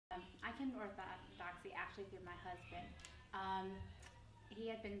came to Orthodoxy actually through my husband. He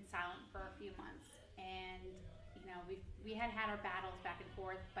had been silent for a few months, and we had our battles back and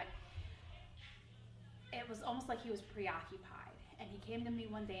forth, but it was almost like he was preoccupied. And he came to me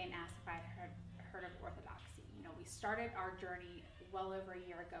one day and asked if I had heard of Orthodoxy. We started our journey well over a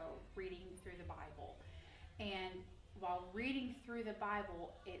year ago, reading through the Bible, and while reading through the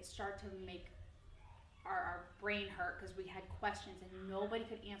Bible, it started to make our brain hurt because we had questions and nobody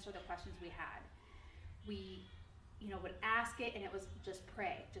could answer the questions we had. We would ask it, and it was just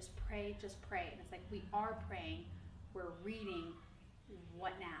pray, just pray, just pray. And it's like, we are praying, we're reading,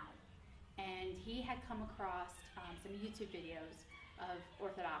 what now? And he had come across some YouTube videos of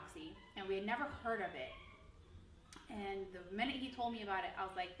Orthodoxy, and we had never heard of it. And the minute he told me about it, I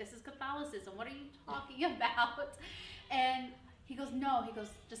was like, this is Catholicism, what are you talking about? And he goes, no, he goes,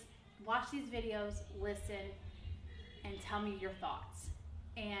 just watch these videos, listen, and tell me your thoughts.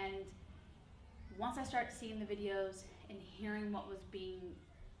 And once I started seeing the videos and hearing what was being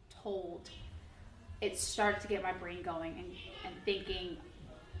told, it started to get my brain going and thinking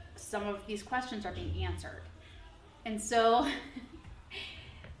some of these questions are being answered. And so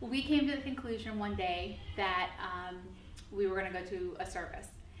we came to the conclusion one day that we were going to go to a service.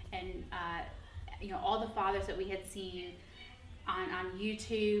 And all the fathers that we had seen on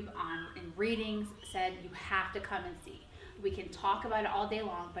YouTube, in readings, said you have to come and see. We can talk about it all day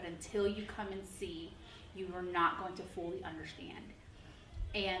long, but until you come and see, you are not going to fully understand.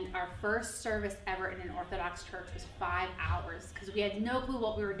 And our first service ever in an Orthodox church was 5 hours because we had no clue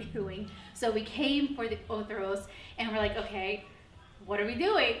what we were doing. So we came for the Orthros and we're like, okay, what are we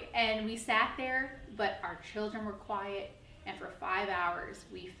doing? And we sat there, but our children were quiet, and for 5 hours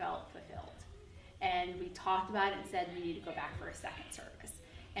we felt fulfilled. And we talked about it and said we need to go back for a second service.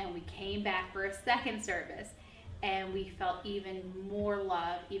 And we came back for a second service, and we felt even more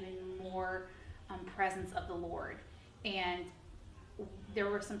love, even more presence of the Lord. And there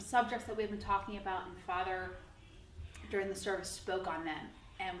were some subjects that we had been talking about, and Father, during the service, spoke on them.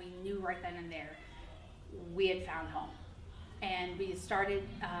 And we knew right then and there we had found home. And we started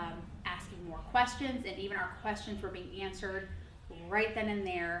asking more questions, and even our questions were being answered right then and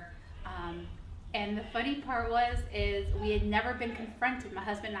there. And the funny part is we had never been confronted. My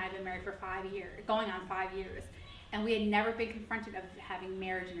husband and I have been married for 5 years, going on 5 years, and we had never been confronted of having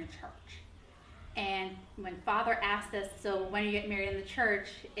marriage in a church. And when Father asked us, so when you get married in the church,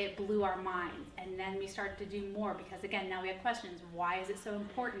 it blew our minds. And then we started to do more because, again, now we have questions. Why is it so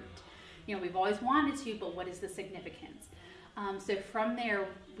important? We've always wanted to, but what is the significance? So from there,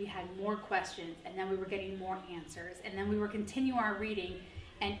 we had more questions, and then we were getting more answers. And then we were continuing our reading.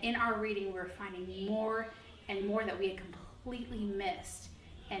 And in our reading, we were finding more and more that we had completely missed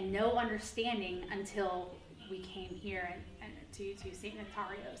and no understanding until we came here and to St.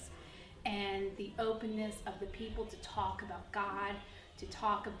 Notarios. And the openness of the people to talk about God, to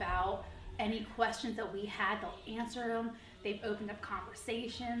talk about any questions that we had, they'll answer them. They've opened up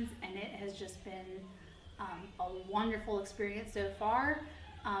conversations, and it has just been a wonderful experience so far.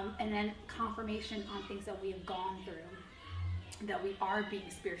 And then confirmation on things that we have gone through, that we are being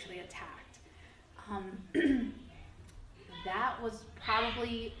spiritually attacked. That was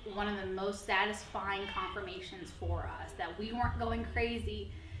probably one of the most satisfying confirmations for us, that we weren't going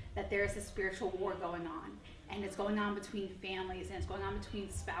crazy, that there's a spiritual war going on, and it's going on between families, and it's going on between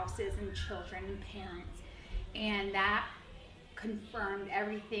spouses and children and parents. And that confirmed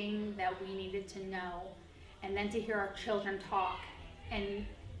everything that we needed to know. And then to hear our children talk and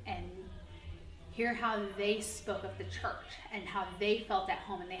hear how they spoke of the church and how they felt at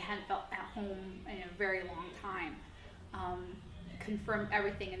home, and they hadn't felt at home in a very long time, confirmed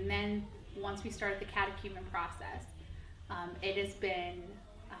everything. And then once we started the catechumen process, it has been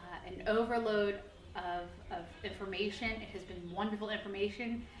an overload of information. It has been wonderful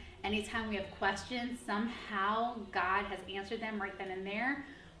information. Anytime we have questions, somehow God has answered them right then and there,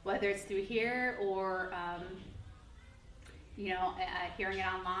 whether it's through here or hearing it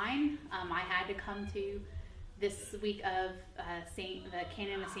online. I had to come to this week of the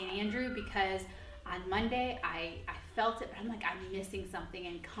Canon of St. Andrew because on Monday I felt it, but I'm like, I'm missing something.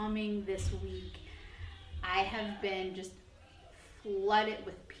 And coming this week, I have been just flooded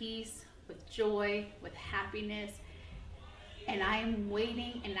with peace, with joy, with happiness. And I am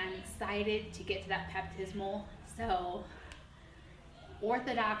waiting and I'm excited to get to that baptismal. So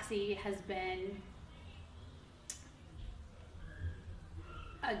Orthodoxy has been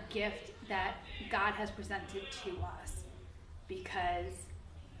a gift that God has presented to us because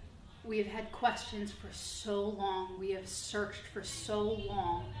we have had questions for so long. We have searched for so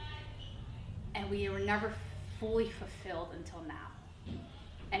long, and we were never fully fulfilled until now.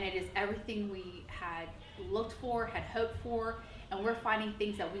 and it is everything we had looked for, had hoped for, and we're finding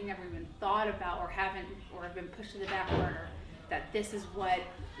things that we never even thought about or have been pushed to the back burner, that this is what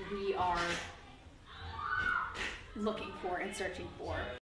we are looking for and searching for.